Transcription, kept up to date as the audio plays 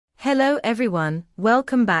Hello everyone,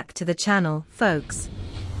 welcome back to the channel, folks.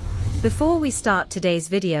 Before we start today's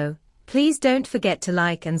video, please don't forget to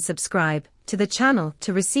like and subscribe to the channel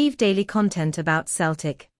to receive daily content about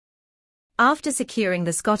Celtic. After securing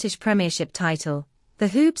the Scottish Premiership title, the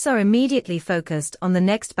Hoops are immediately focused on the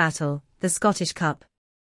next battle, the Scottish Cup.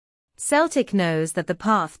 Celtic knows that the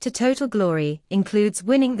path to total glory includes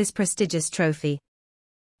winning this prestigious trophy.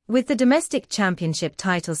 With the domestic championship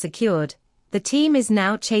title secured, the team is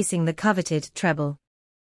now chasing the coveted treble.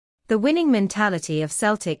 The winning mentality of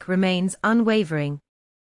Celtic remains unwavering.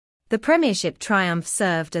 The Premiership triumph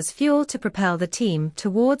served as fuel to propel the team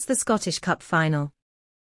towards the Scottish Cup final.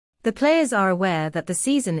 The players are aware that the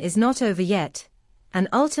season is not over yet, and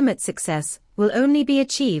ultimate success will only be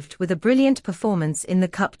achieved with a brilliant performance in the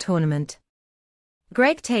Cup tournament.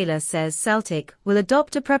 Greg Taylor says Celtic will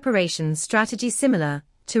adopt a preparation strategy similar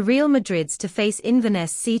to Real Madrid's to face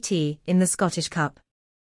Inverness CT in the Scottish Cup.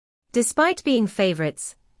 Despite being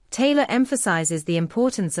favourites, Taylor emphasises the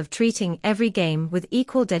importance of treating every game with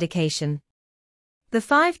equal dedication. The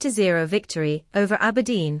 5-0 victory over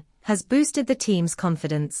Aberdeen has boosted the team's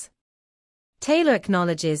confidence. Taylor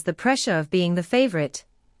acknowledges the pressure of being the favourite,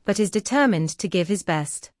 but is determined to give his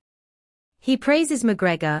best. He praises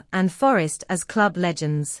McGregor and Forrest as club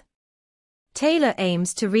legends. Taylor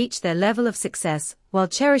aims to reach their level of success while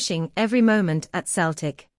cherishing every moment at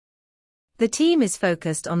Celtic. The team is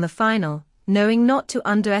focused on the final, knowing not to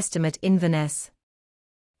underestimate Inverness.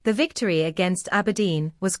 The victory against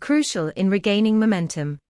Aberdeen was crucial in regaining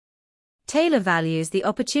momentum. Taylor values the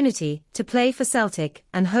opportunity to play for Celtic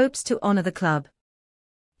and hopes to honour the club.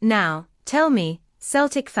 Now, tell me,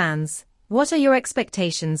 Celtic fans, what are your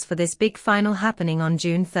expectations for this big final happening on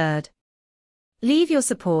June 3rd? Leave your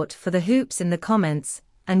support for the Hoops in the comments,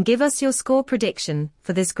 and give us your score prediction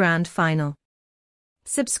for this grand final.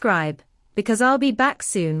 Subscribe, because I'll be back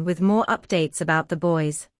soon with more updates about the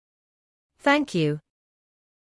boys. Thank you.